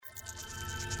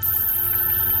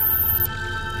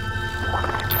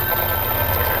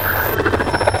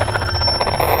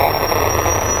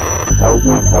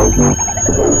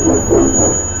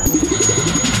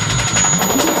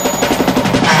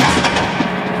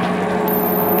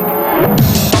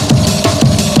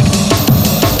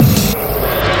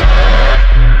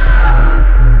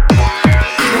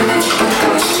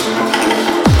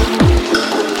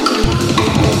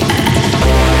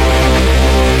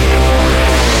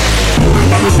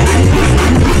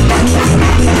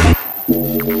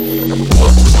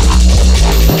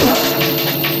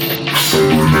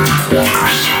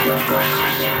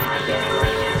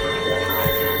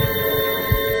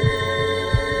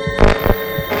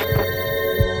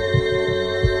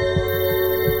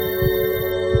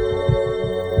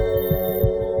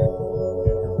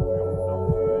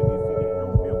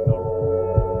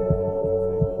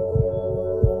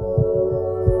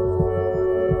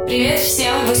Привет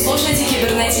всем! Вы слушаете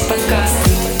Cybernetic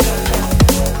подкаст.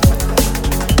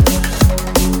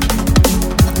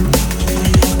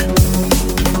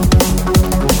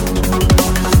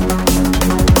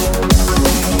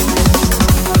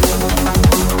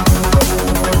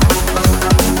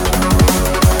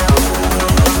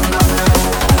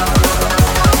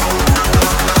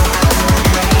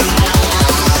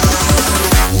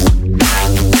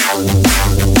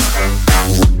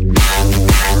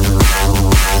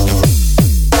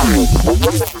 We'll be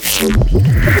right back.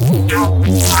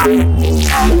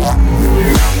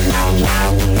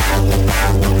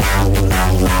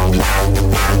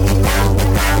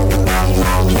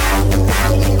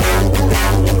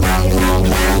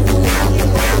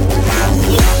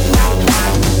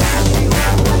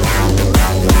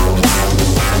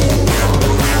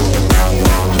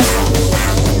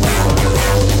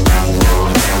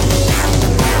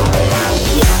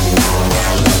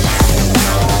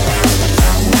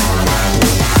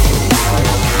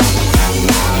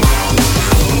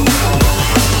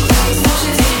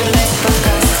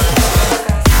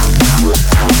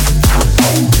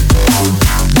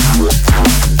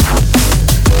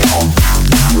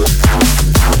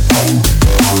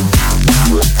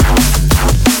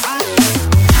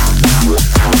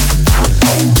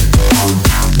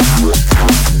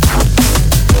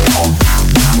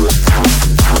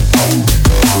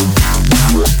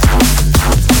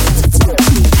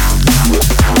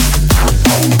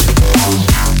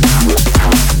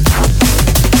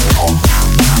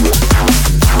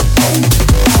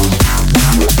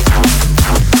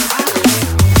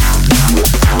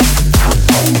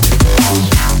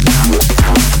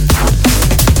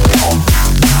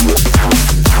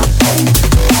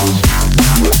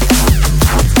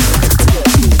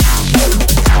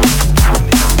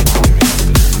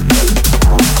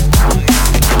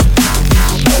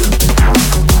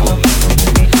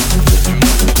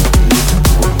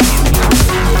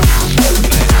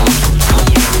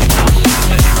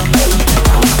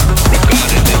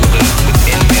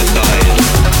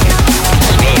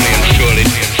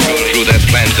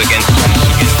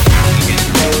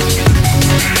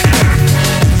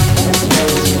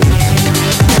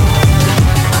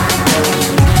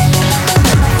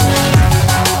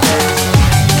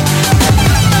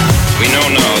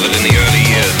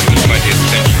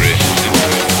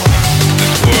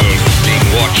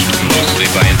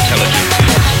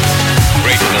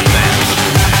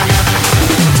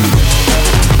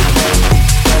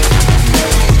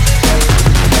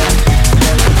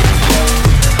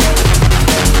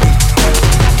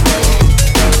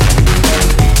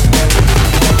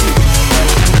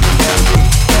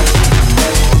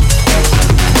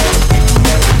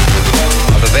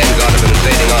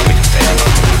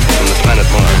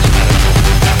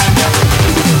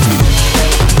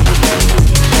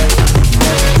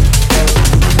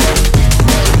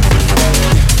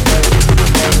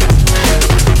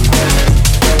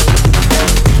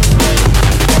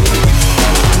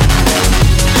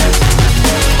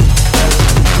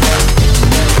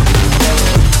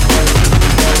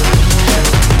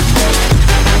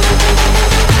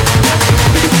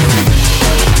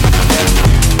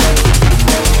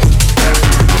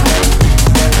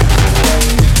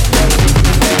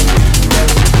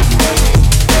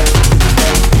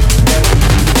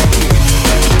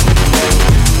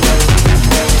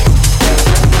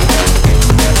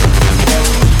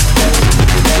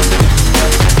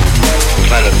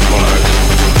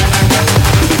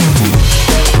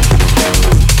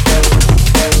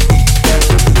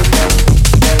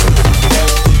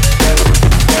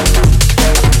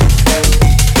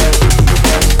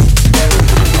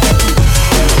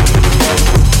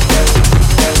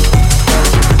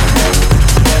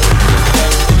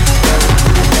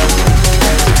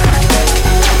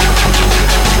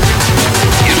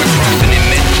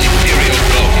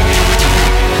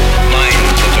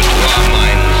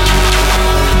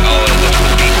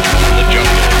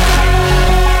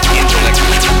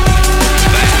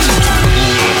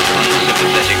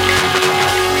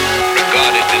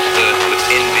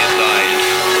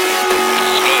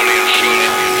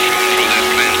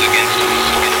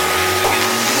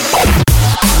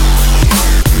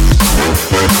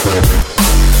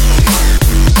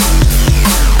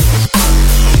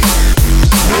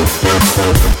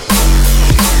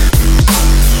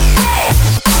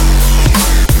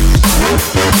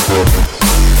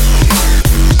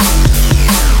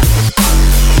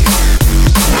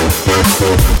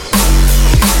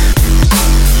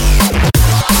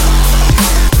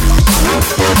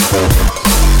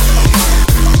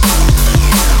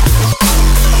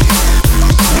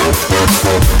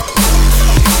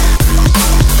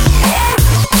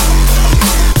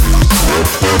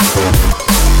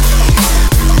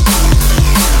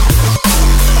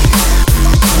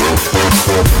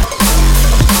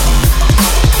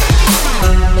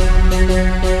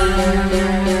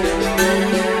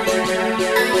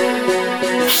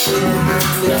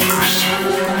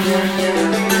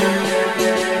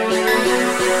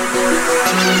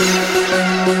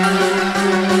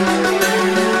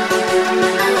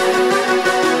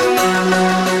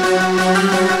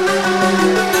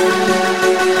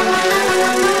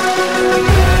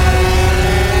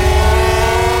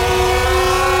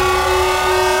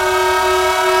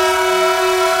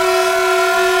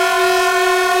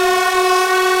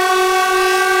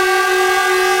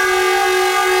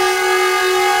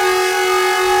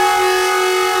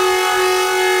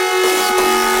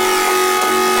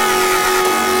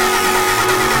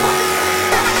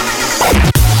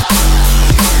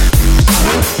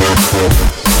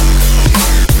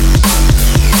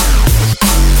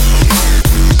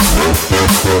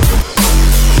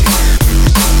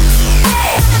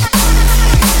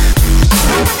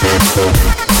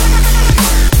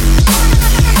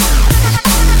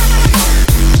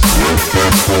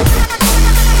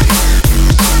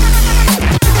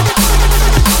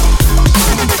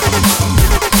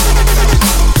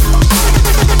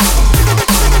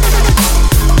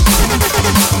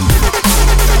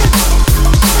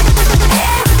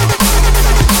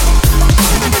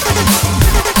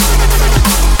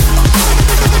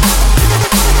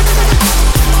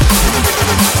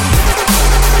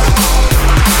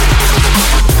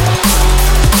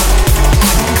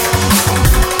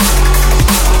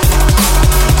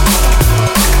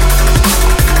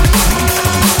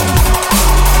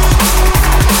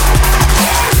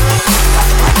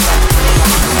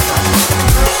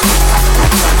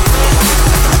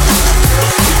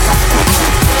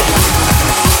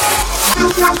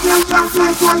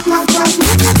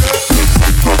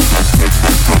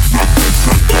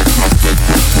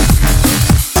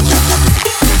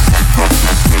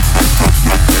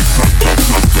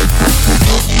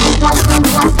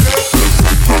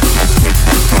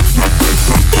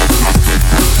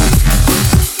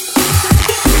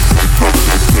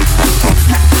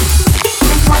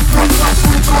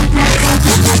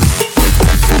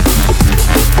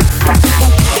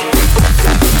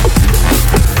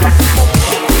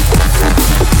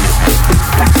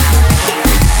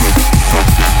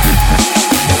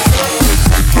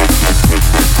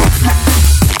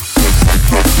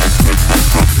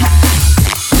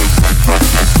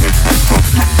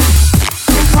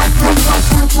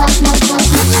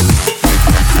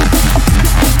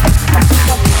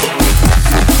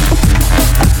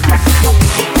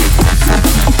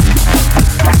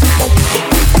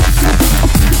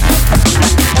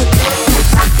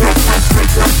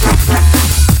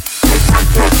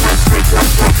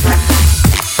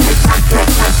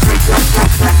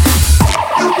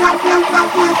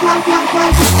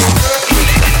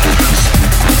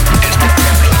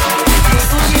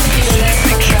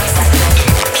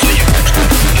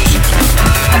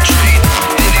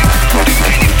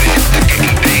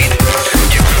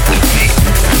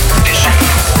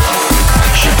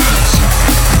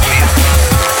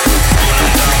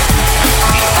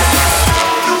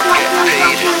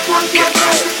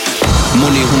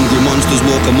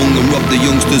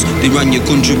 They ran your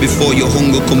country before your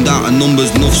hunger come down to numbers.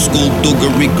 Enough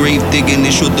skullduggery, grave digging, they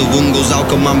should the wungles. How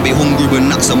can man be hungry when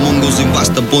that's among us in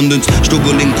vast abundance?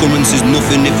 Struggling currencies,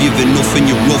 nothing if you've enough and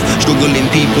you're rough. Struggling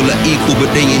people are equal but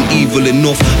they ain't evil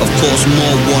enough. Of course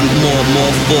more want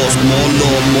more force, more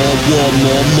law, more war,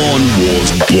 more mourn. Wars,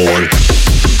 boy.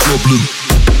 Problem,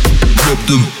 rob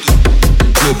them,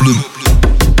 problem,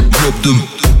 rob them,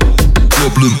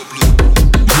 problem,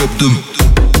 rob them,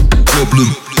 problem.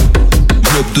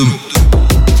 Rob them,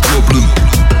 problem,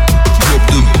 rob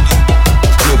them,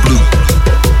 problem,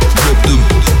 rob them,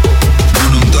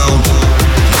 run them down,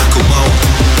 knock them out,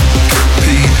 get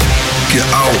paid, get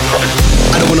out.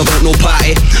 I don't wanna vote no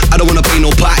party, I don't wanna pay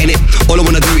no part in it. All I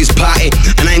wanna do is party,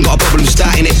 and I ain't got a problem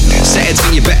starting it. Set it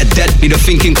thing, you better dead, need a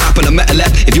thinking cap and a metal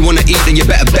head. If you wanna eat, then you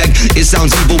better beg. It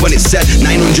sounds evil when it's said.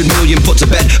 900 million put to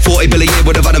bed, 40 billion a year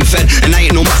would have had them fed. And I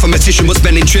ain't no mathematician, but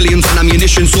spending trillions on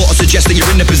ammunition. Sort of suggesting you're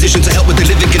in the position to help with the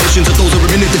living conditions of those who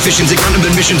are in the deficiency. Grant them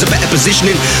admissions, a better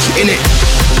positioning in it.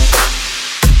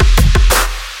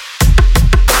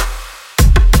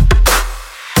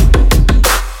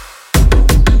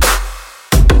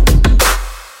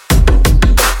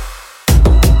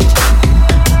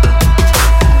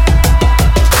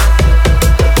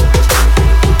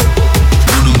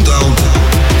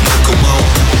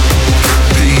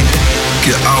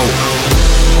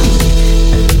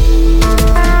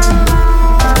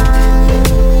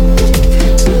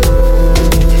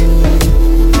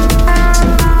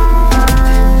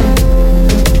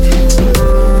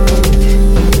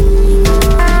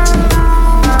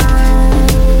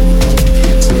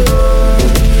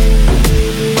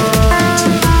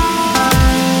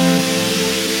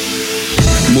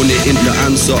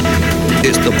 mix up.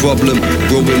 It's the problem.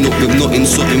 Growing up with nothing,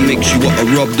 something makes you want to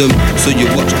rob them. So you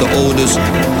watch the orders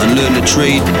and learn the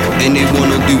trade. Anyone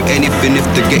will do anything if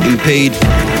they're getting paid.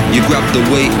 You grab the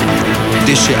weight,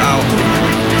 dish it out,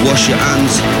 wash your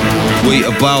hands, wait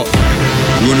about,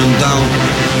 run them down,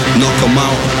 knock them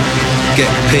out, get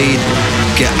paid,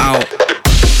 get out.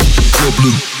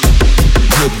 Problem,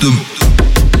 rob them,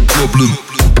 problem,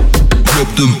 rob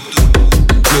them,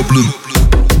 problem,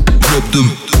 rob them,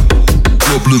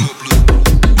 problem,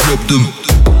 rob them,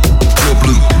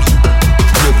 problem,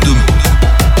 rob them,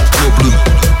 problem,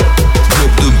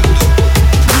 rob them,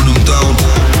 run them down,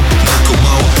 knock them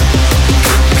out,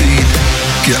 get paid,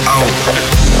 get out.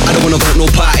 I don't wanna vote no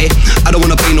party, I don't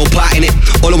wanna pay no part in it.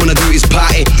 All I wanna do is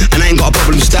party, and I ain't got a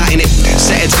problem starting it.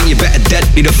 Set it thing, you better dead,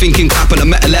 need a thinking cap and a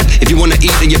metal head. If you wanna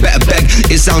eat, then you better beg.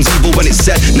 It sounds evil when it's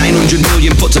said. 900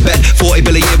 million put to bed, 40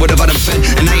 billion a year would have had them fed.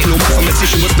 And I ain't no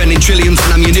mathematician, but spending trillions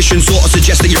on ammunition sort of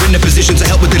suggests that you're in the position to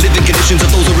help with the living conditions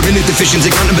of those who are in the deficiency.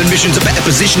 Grant them admissions, a better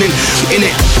positioning in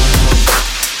it.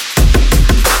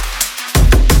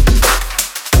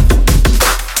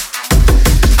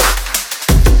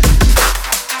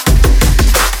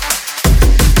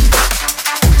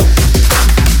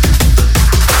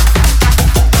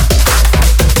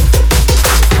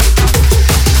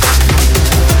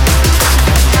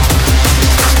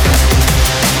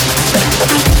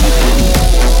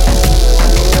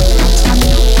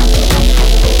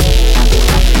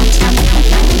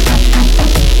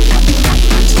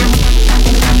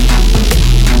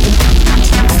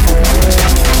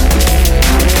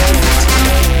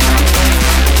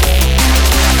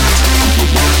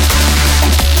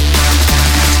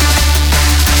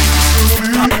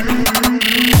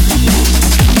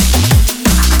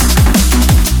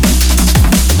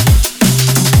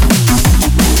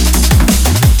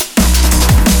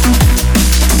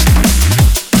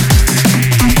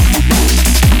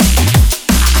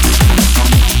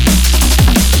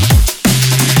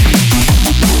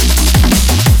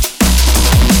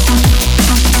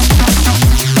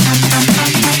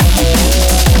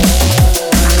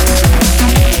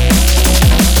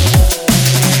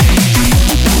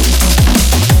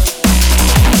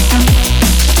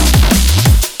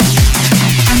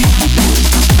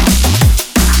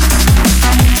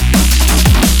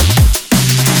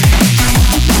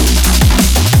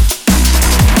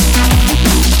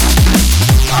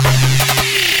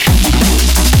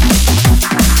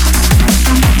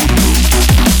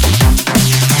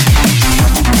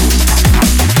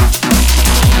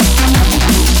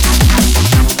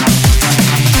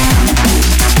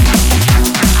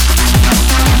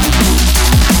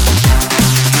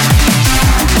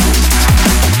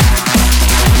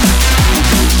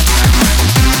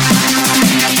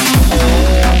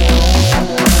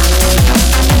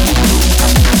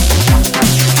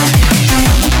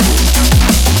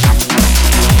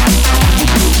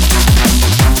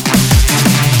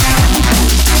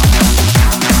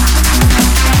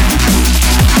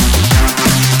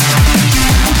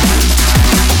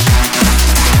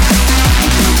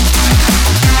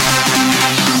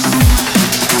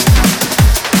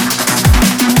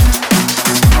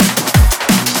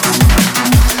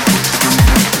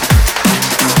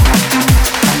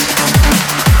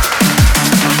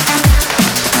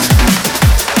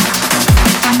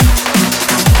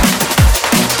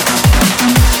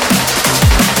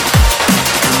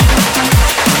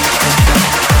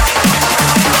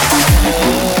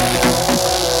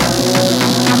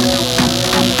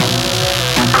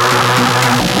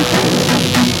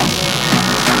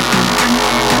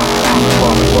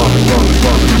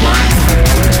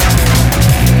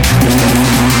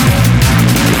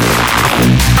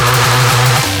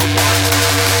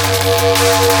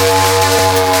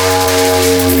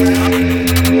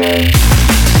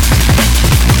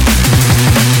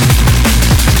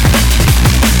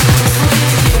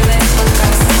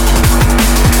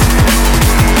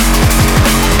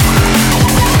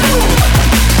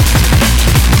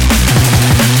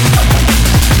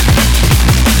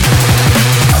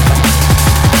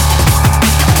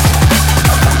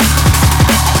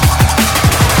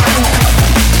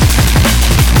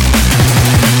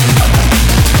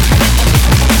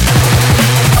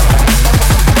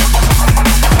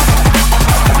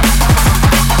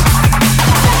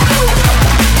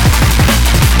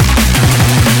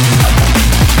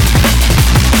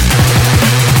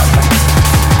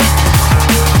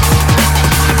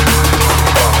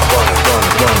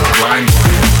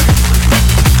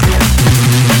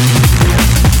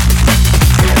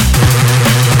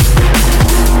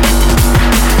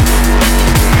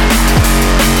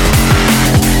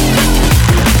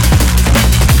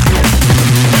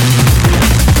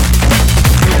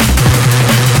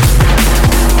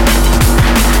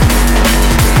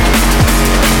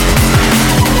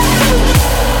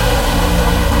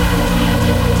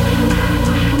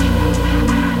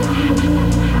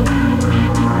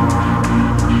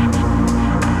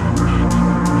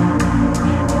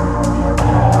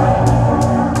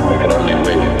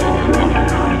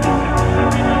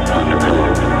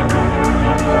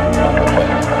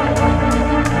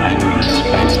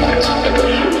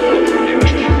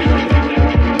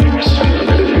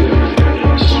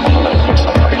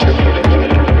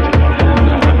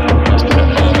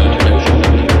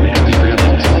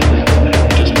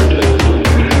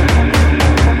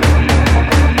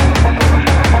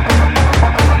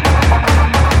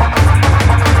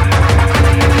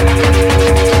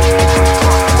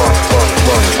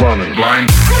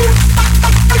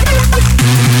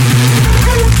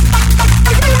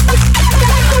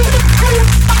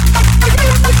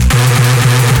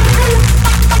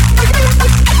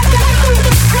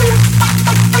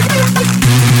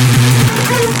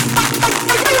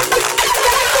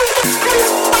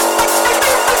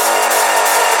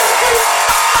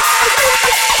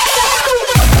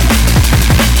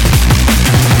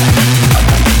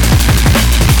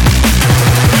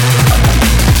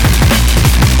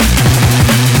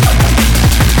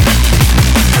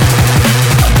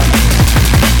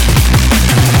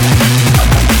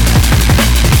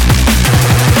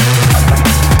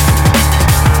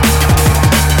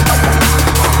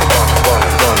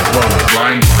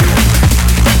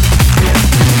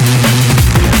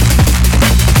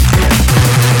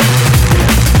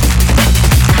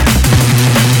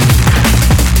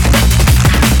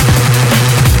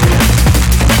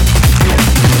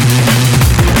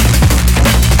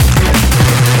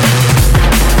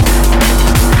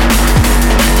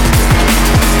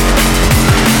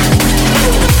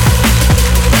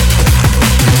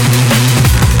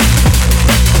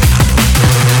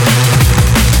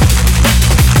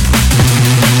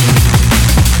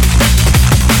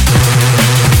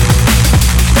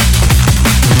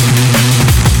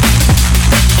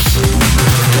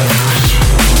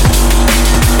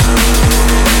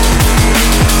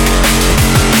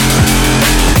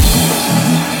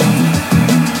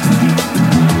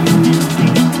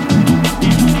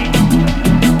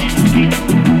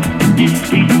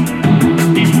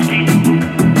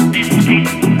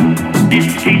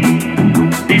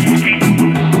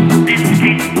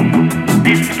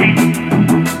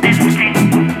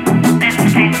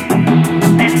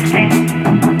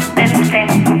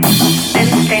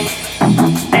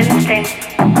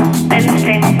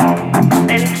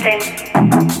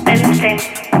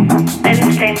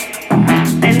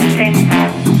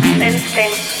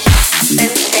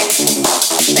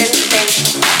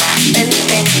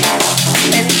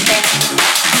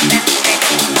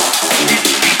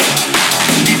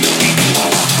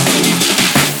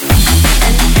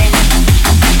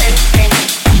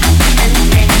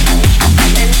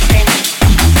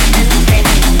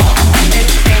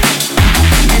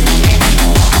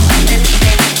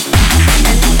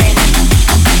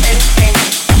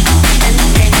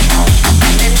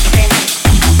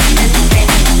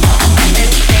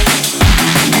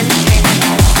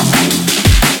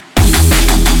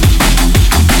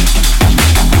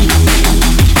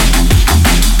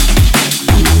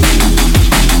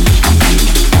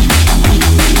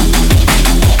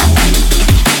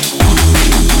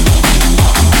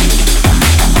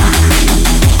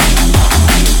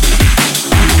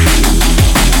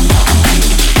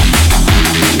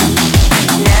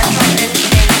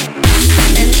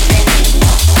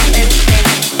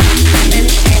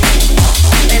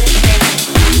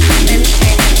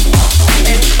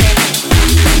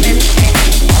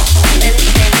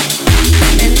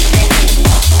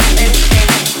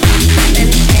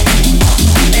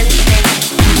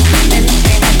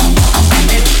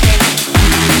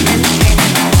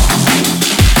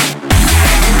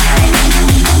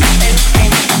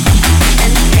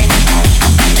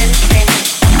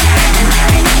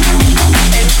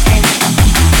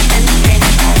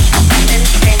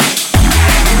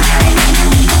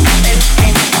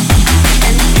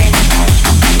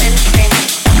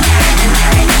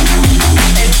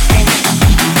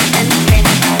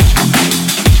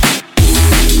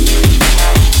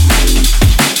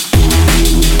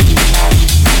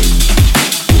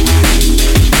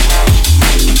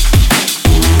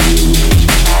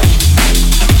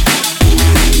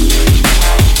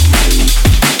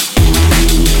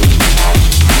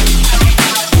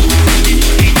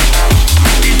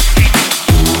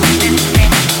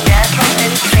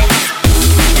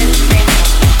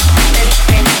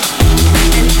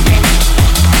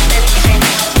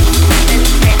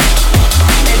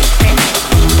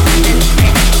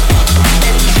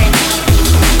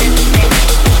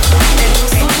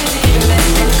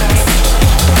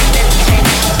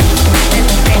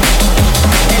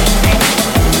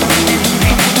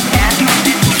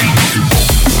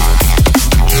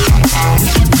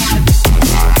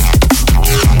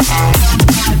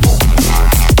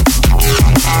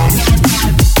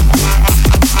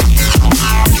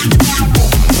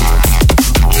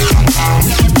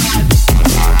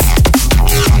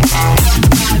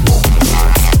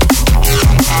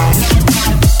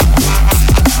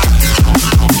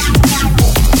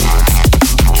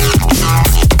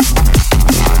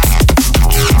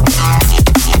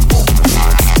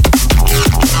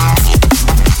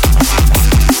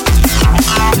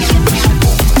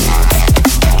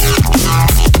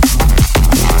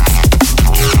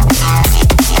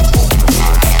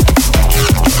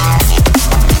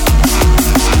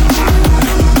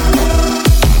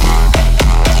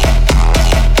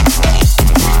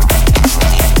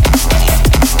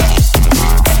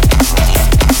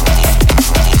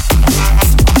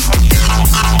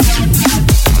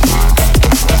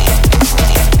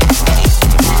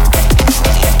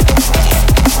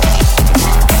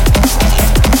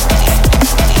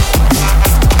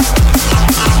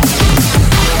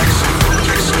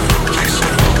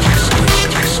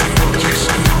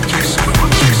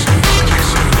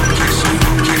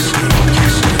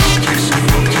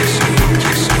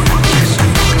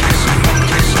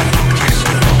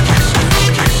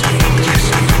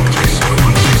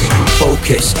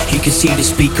 focus, you can see the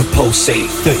speaker pulsate.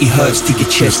 30 hertz to your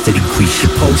chest to increase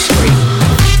your pulse rate.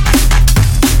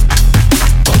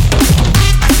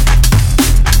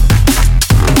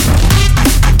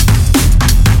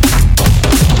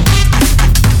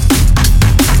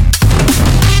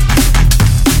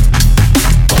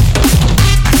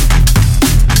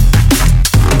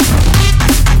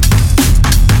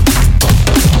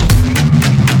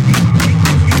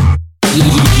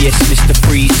 Yes, Mr.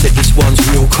 Freeze said this one's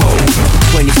real cold.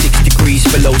 26 degrees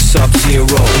below sub-zero.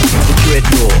 The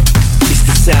dreadnought, it's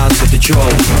the sounds of the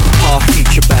drone. Half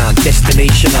future bound,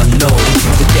 destination unknown.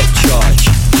 The depth charge,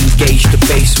 engage the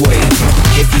bass wave.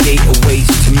 Heavy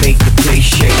 808s to make the place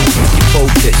shake. You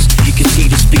focus, you can see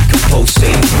the speaker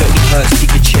pulsate. 30 hertz to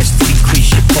your chest to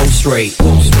increase your pulse rate.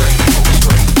 Pulse rate, pulse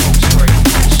rate, pulse rate,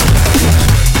 pulse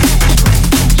rate.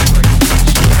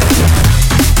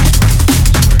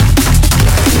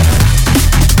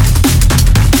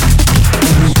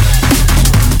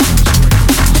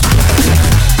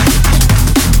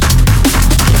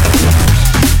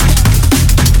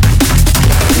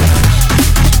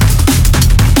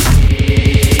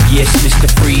 Yes, Mr.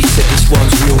 Freeze said this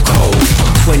one's real cold.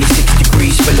 26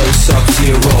 degrees below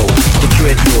sub-zero. The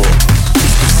dreadnought,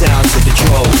 it's the sounds of the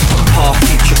drone.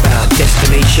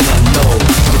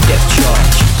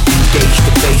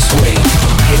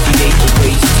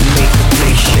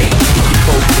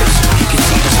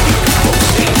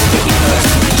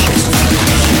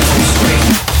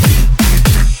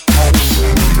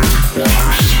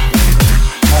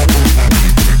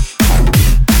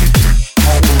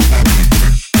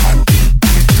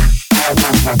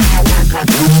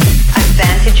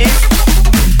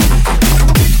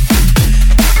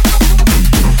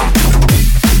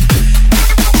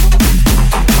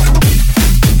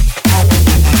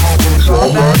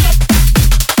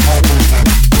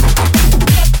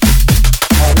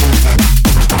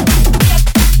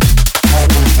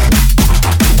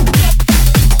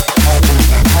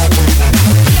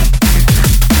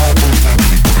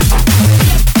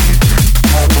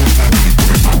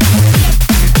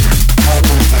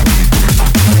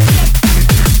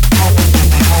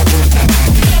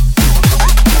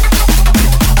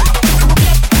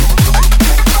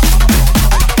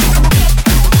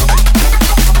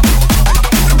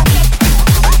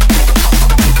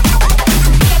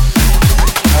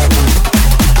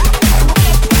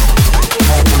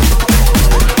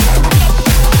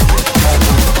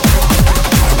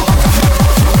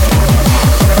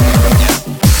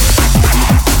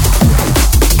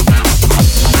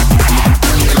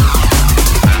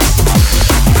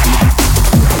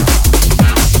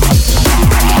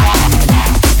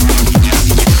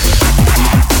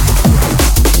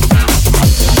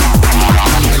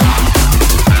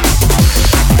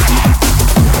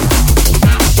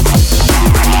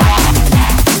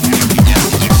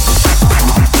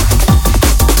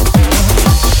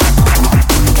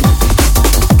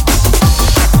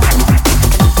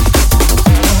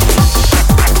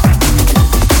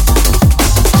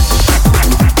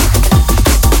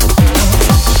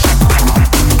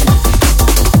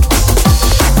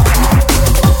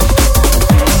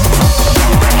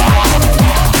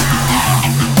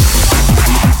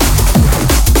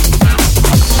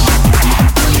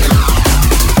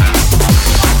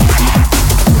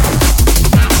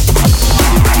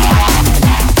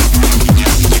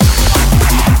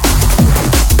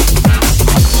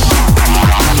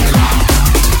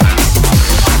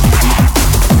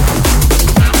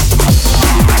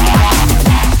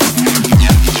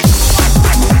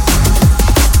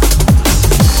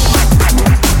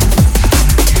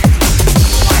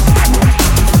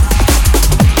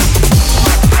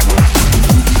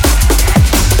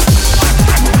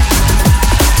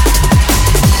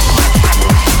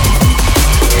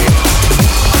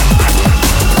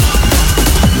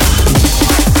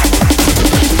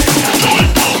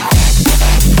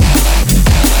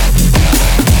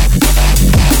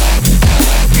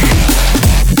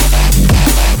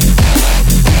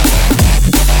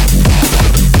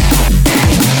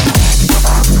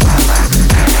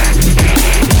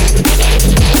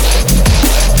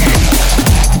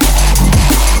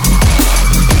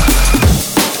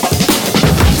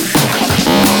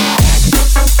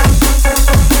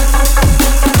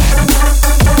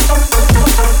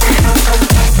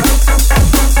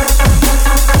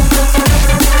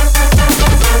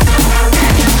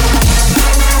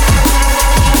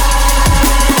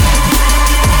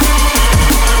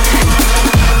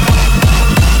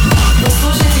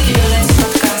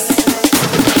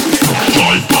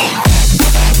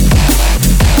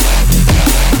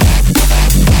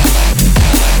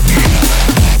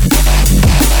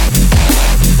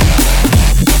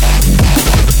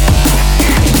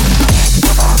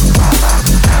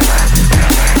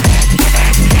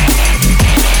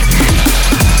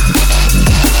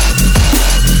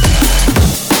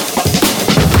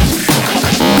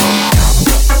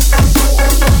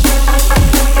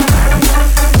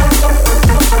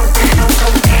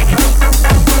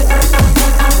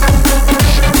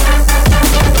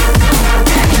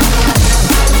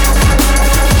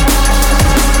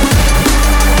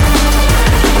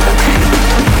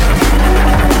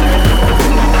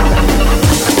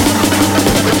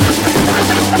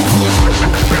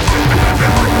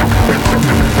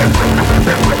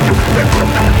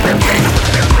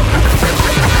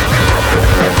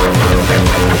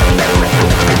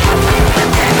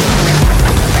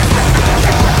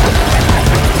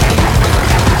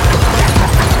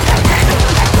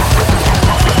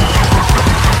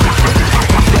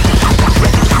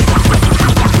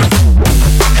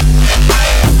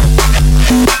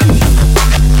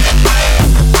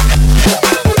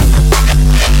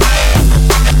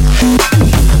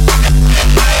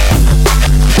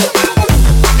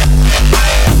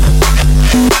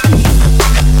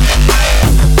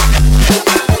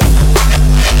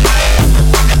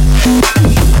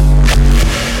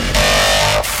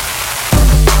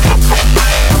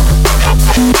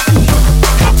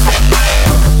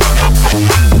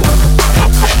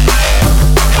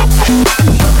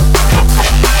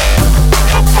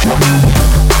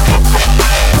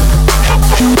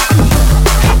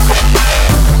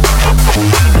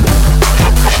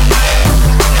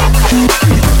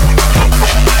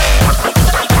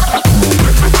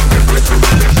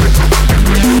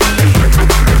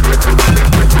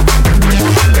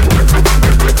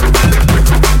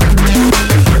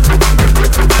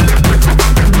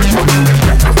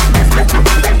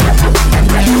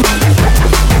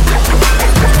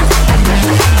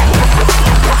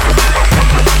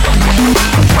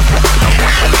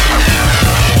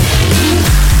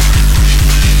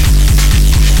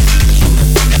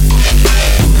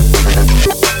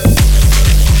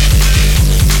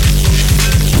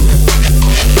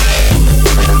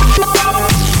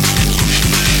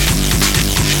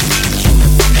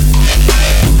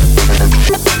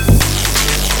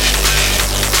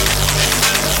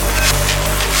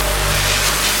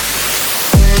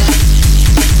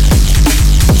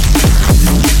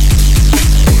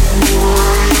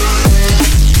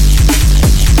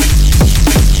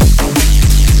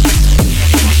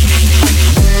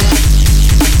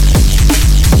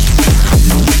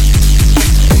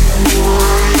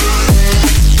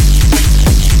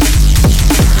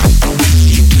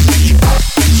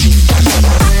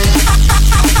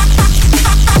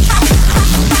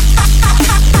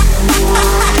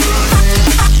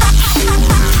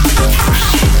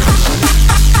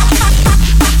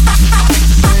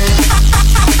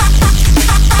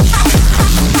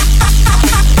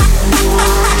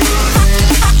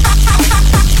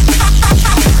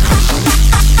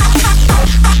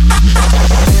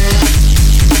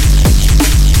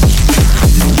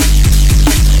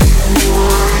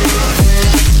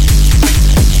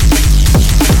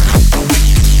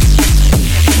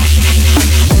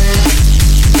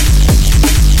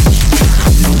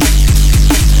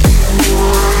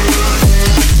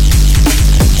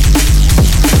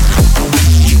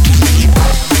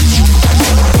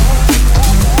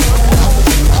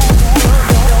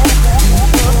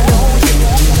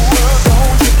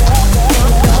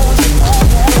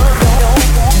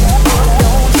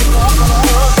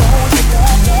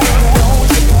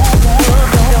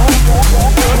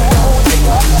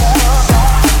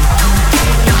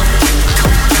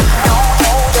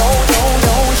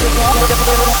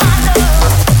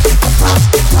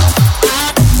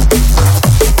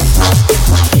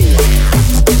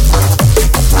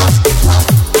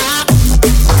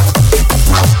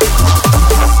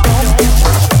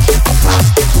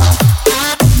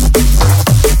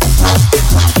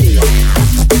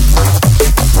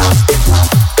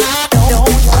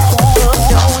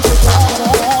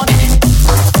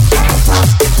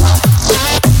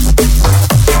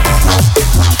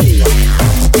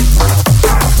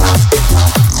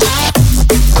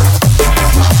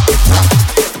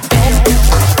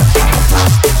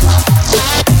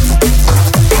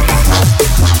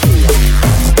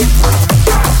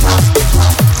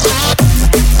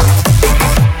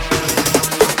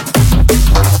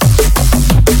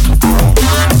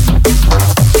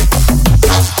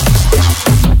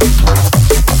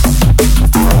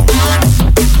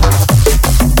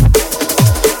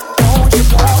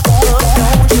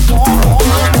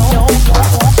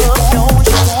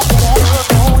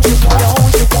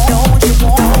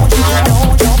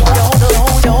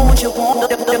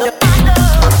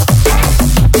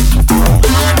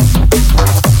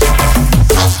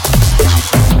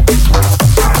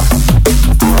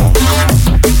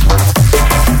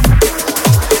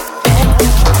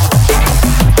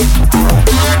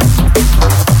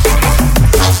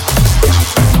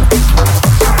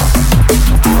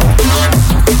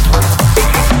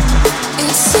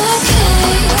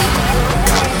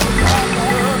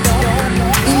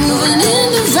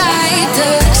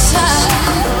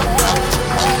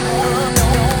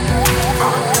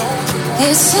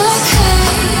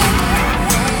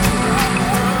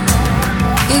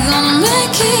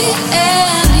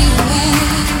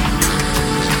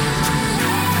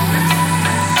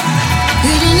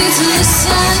 need to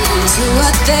listen to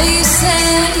what they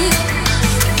say.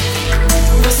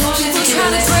 People try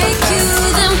to break you,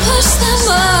 then push them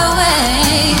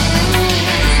away.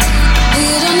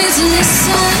 You don't need to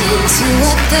listen to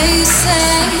what they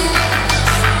say.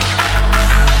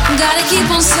 Gotta keep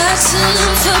on searching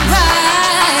for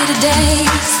brighter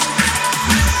days.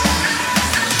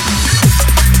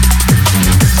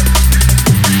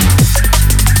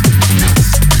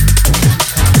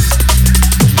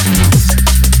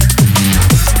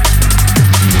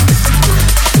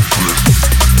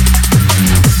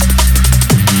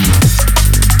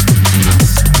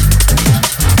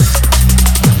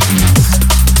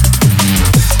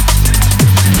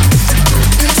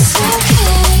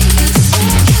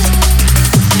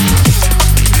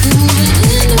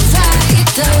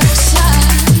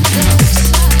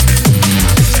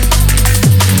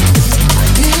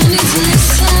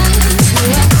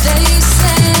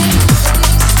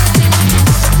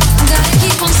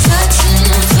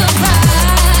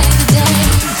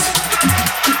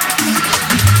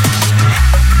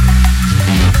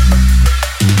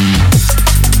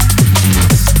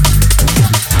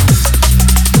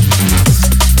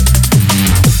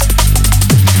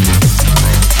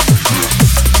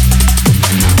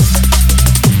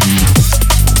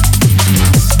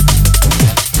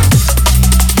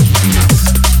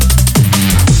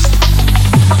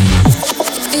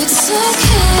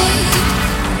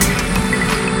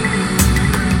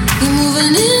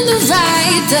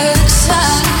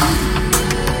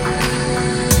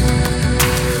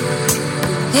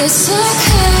 It's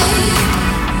okay.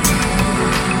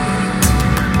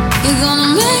 You're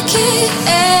gonna make it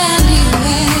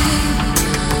anyway.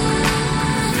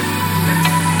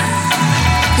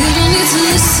 You don't need to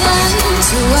listen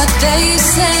to what they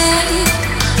say.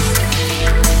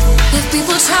 If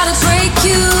people try to break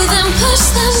you, then push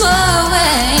them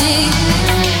away.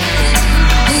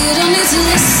 You don't need to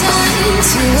listen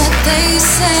to what they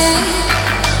say.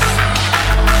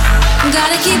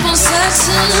 Gotta keep on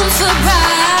searching for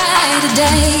brighter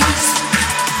days.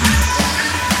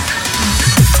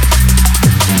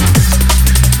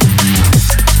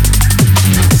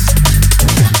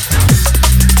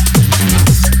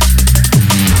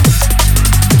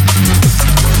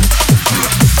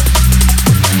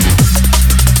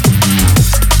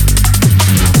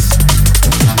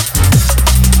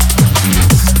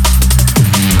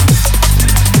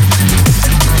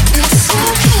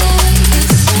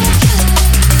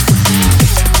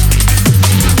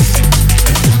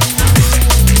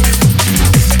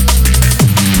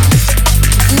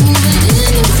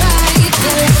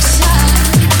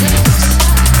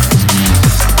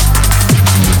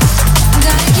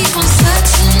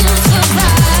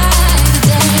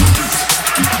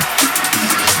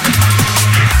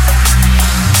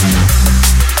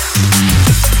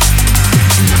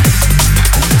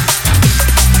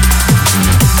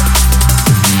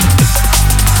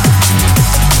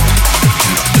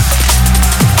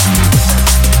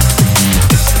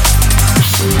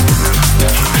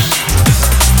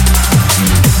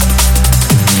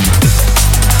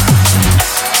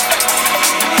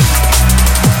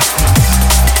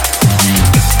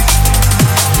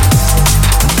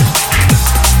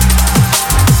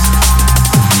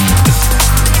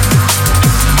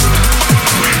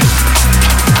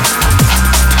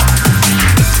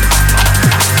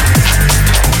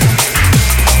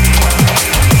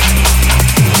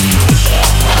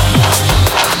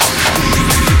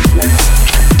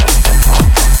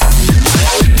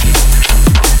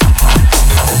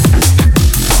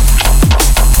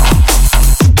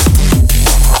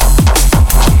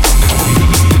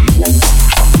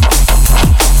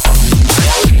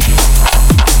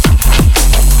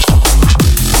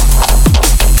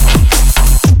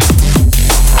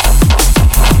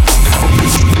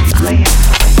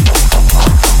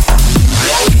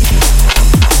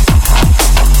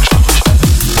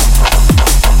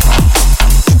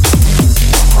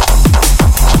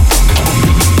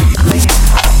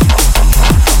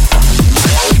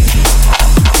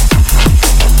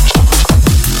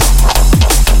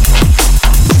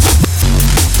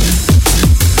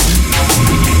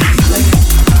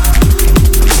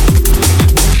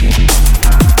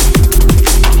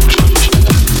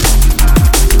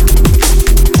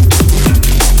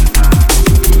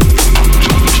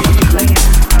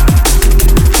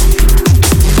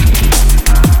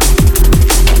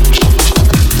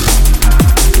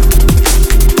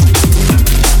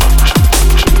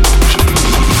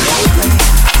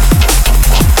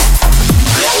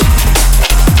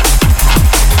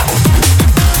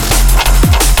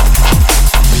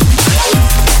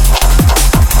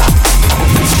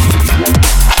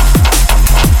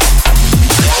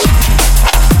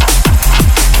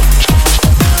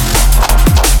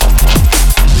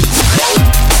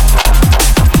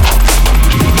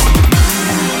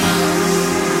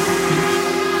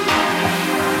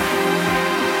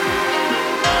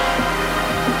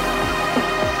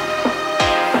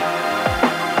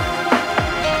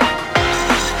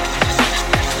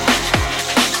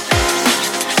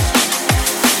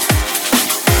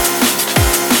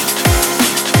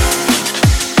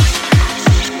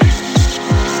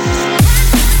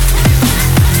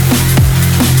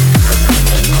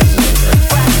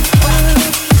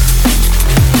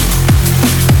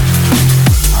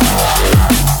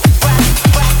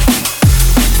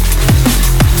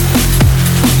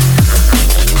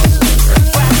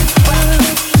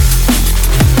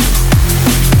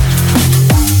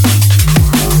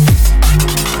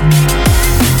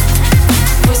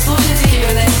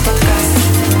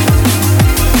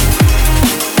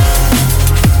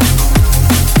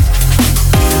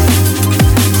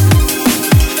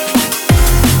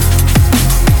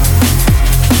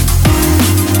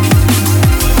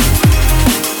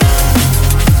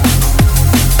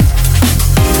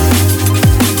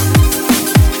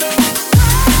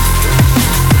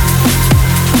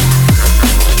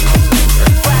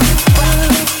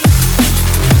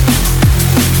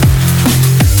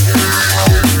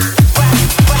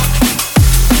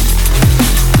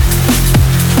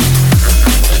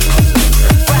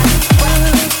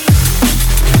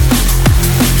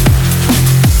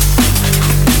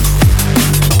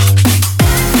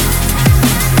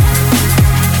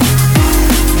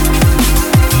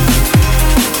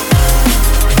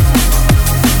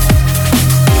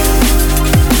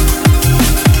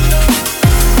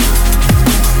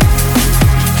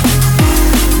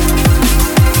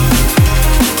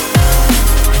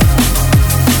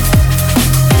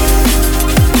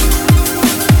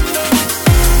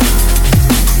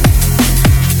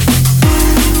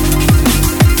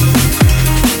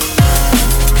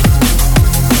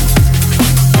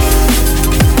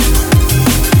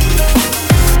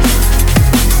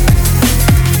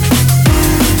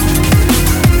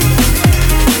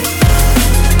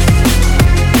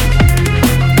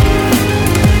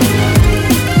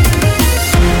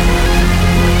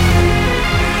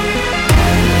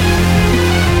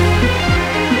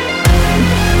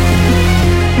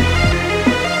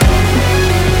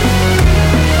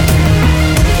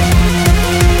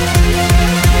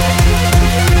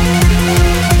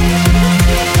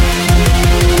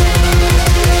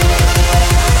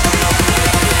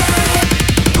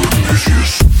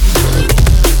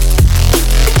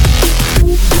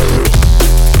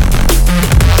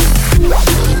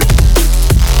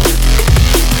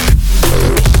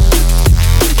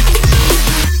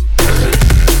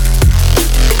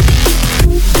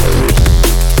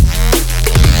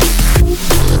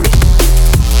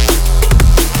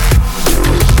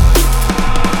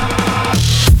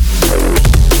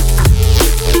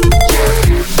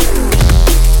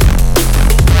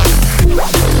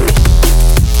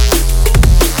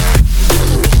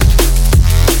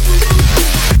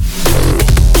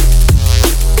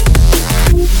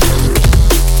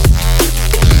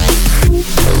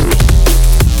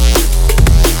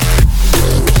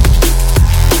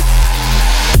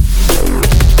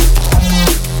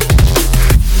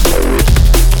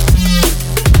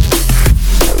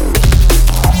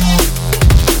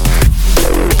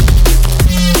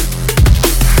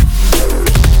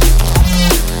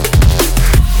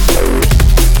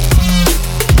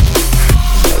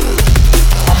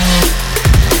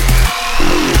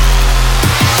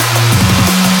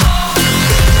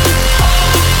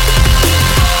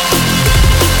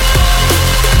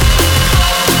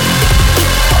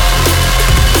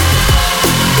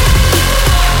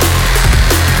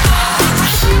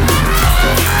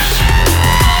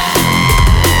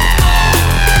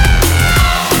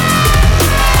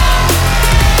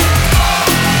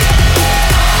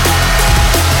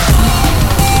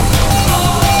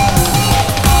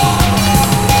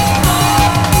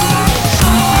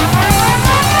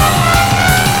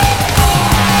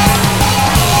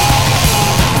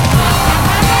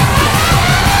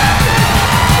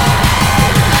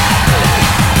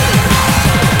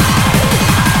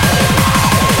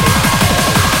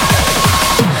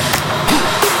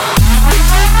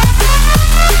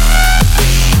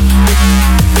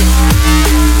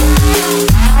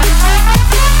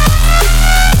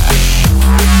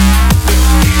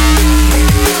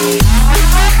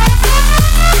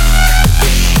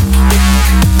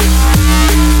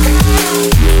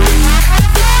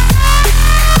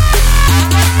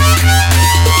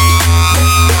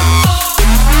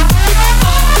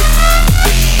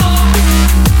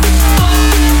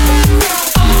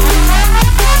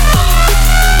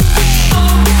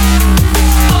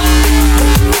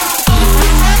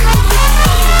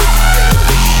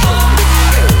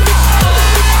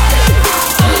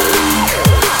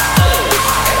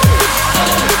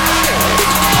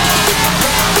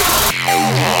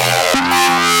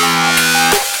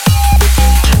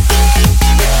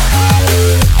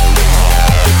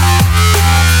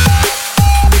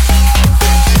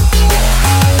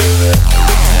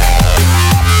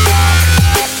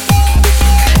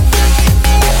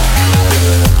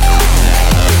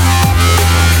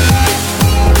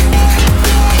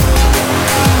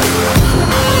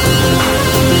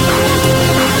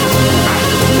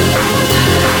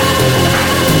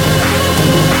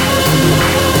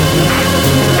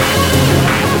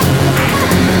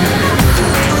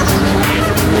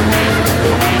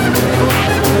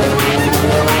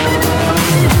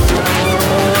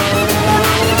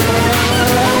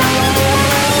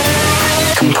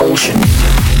 caution.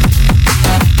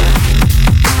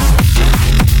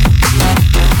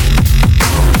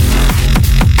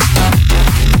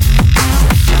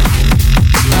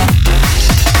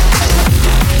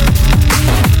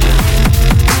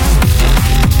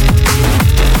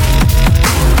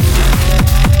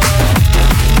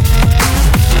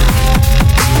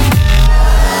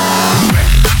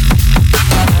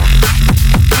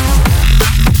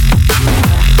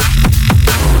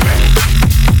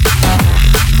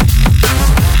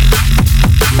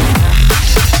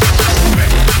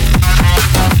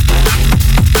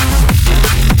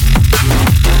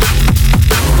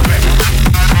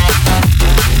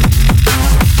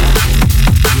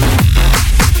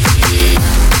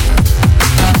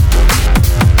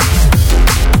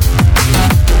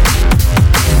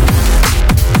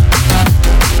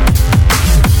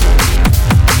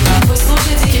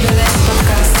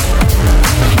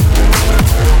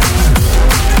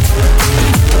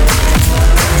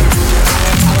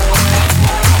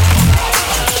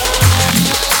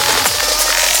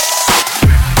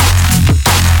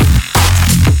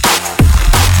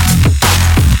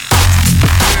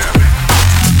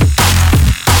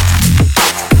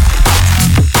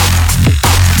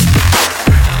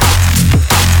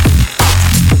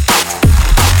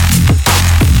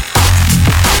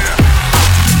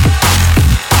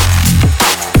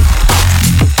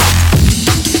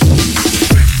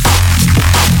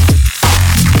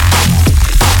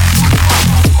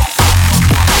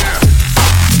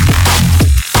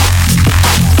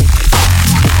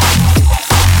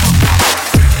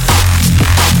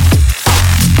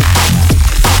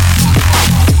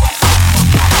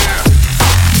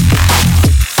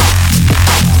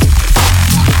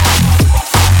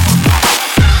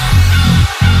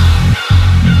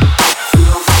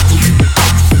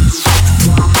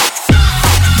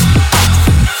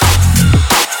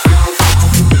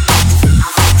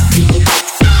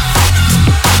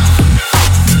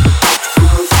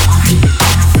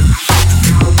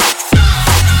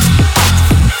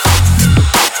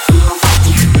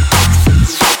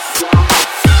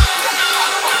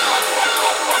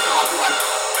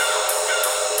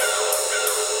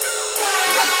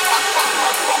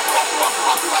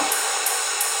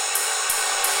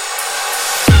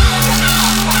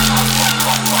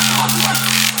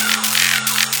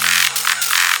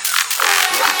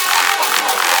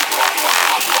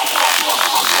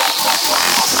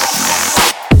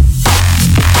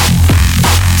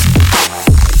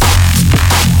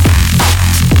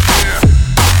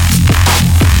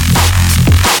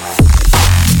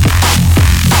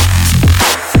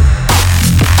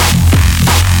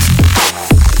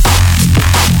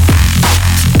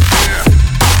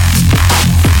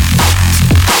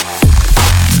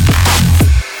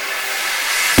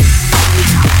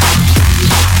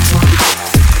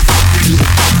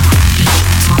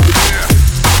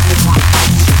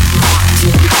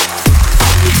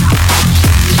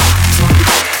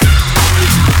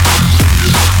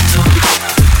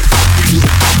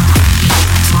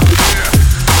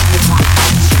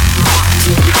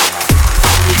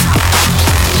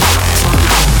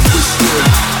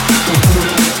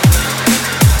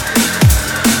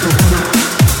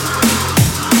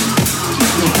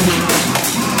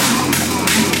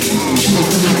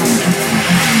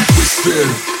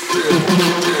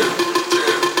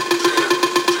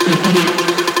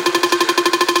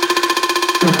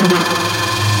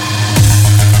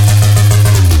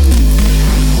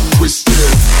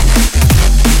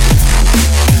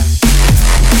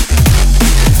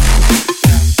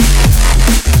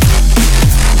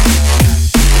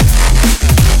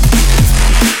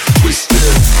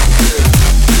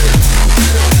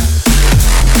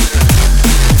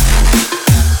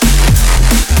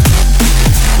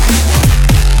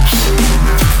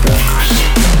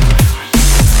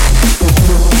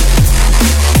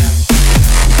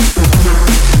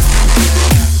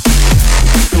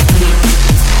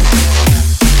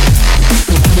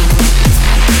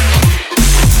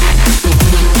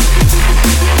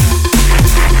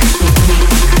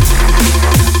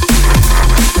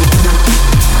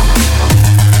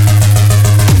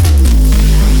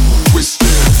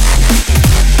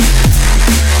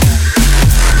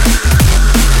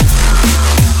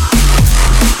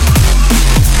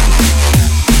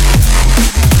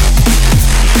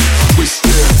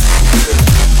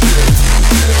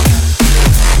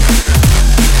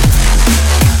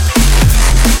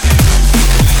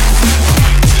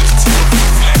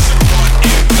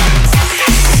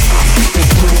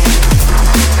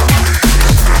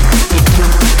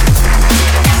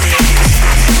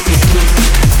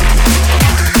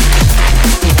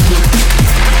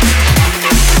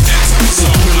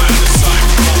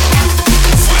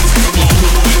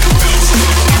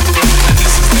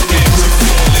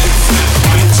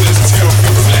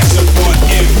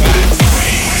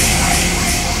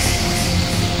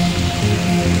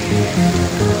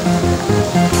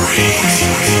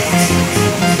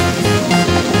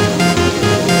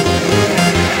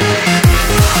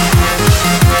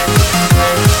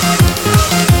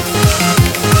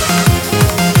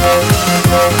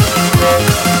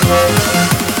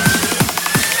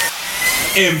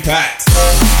 Impact.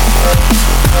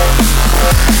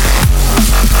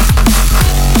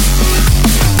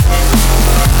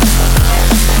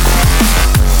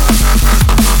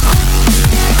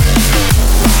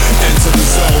 Enter the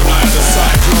zone, I am the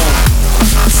cyclone.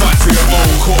 Fight for your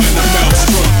own, caught in the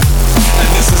maelstrom. And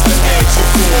this is the edge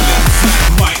you're falling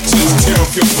flat. Might just tear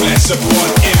off your flesh upon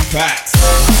impact.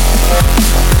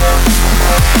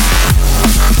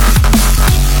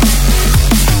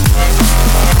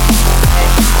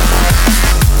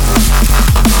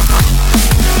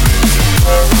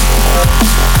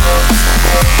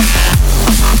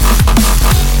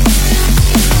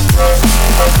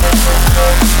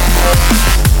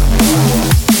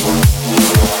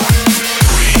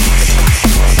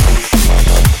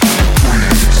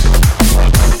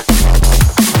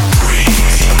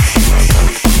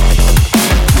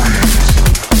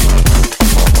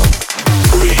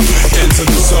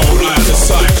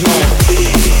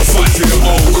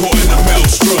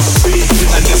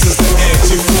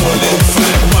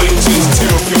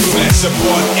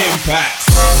 Upon impact.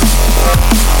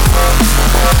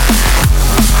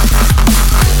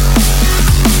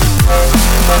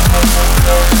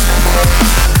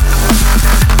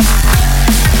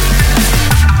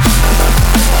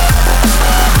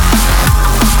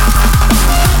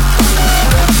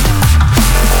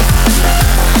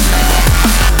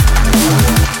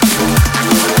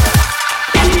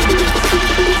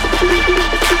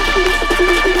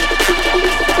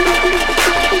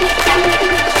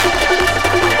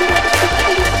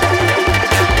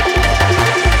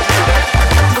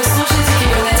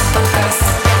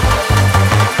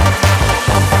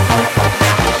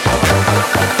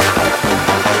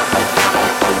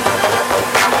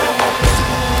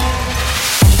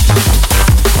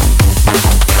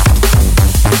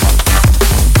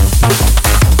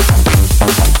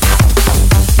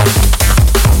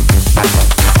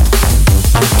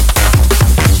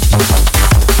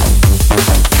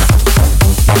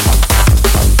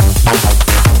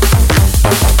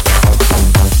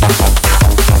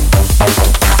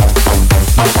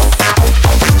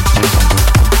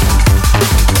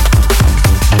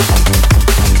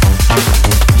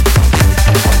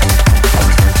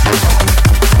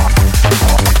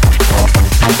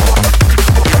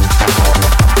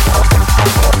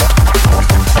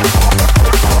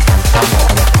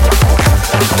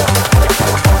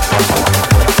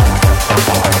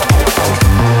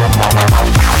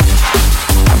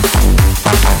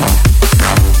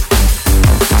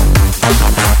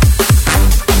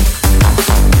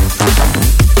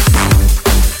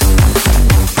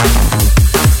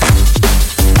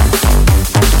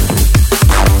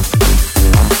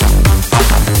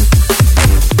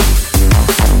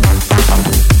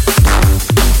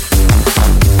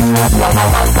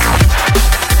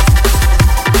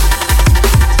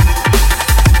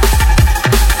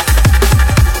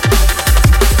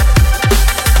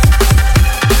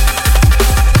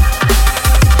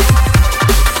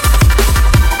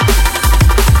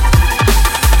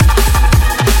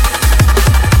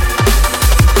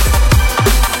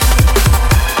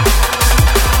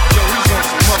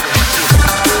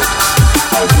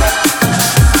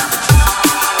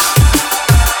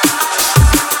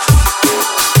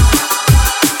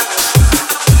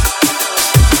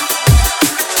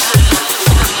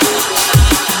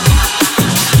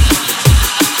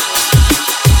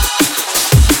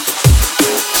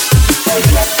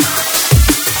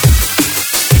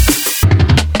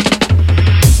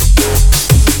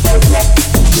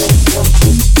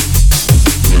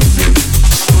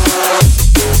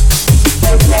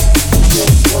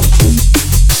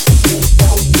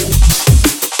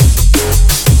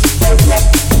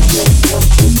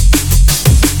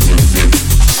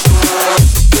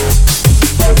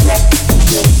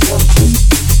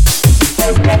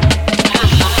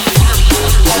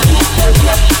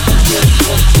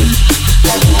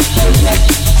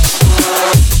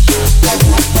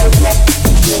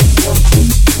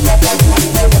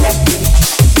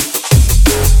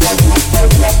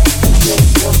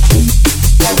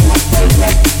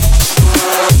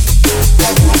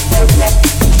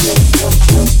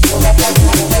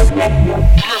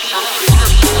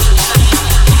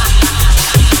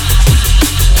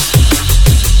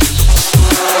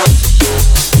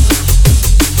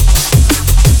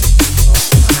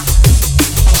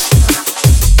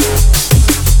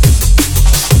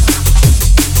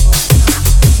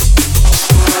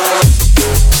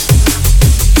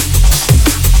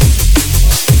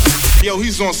 yo,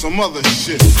 he's on some other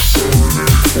shit.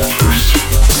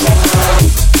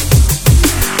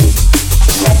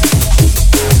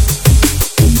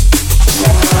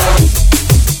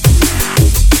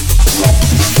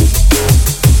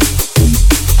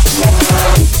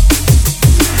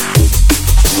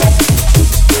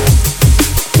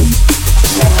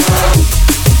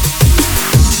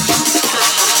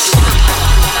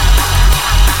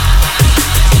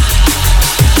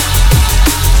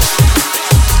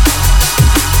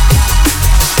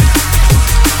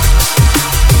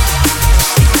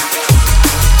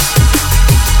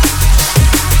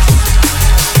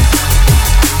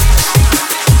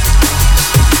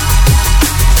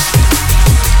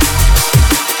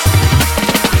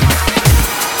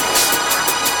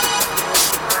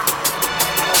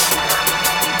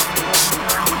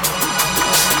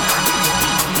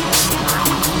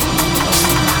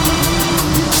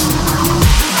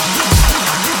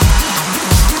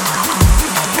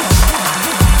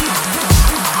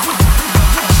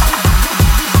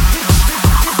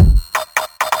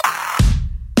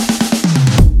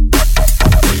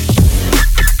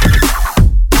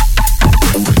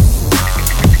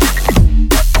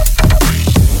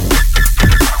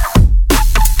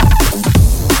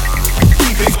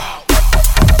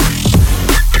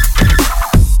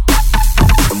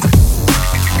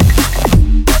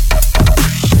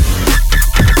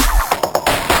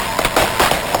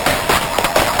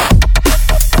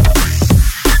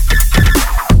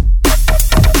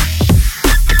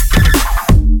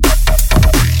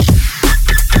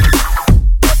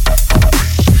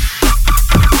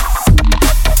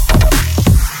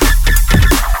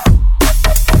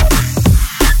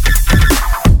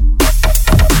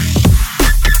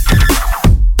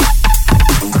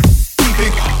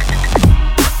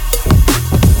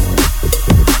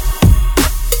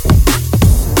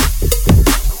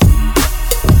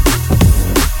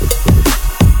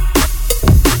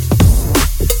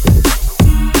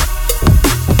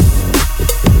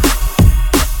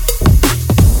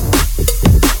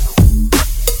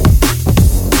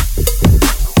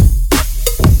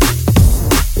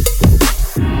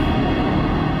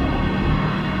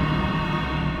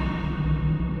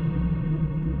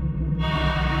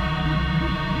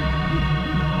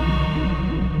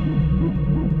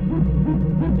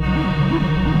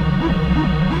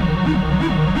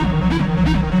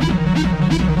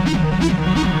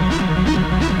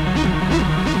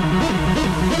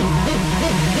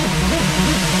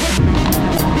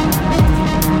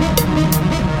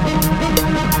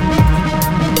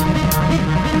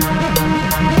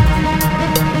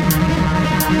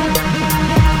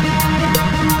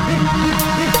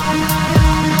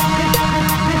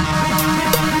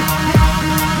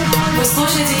 Вы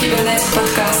слушаете Cybernetic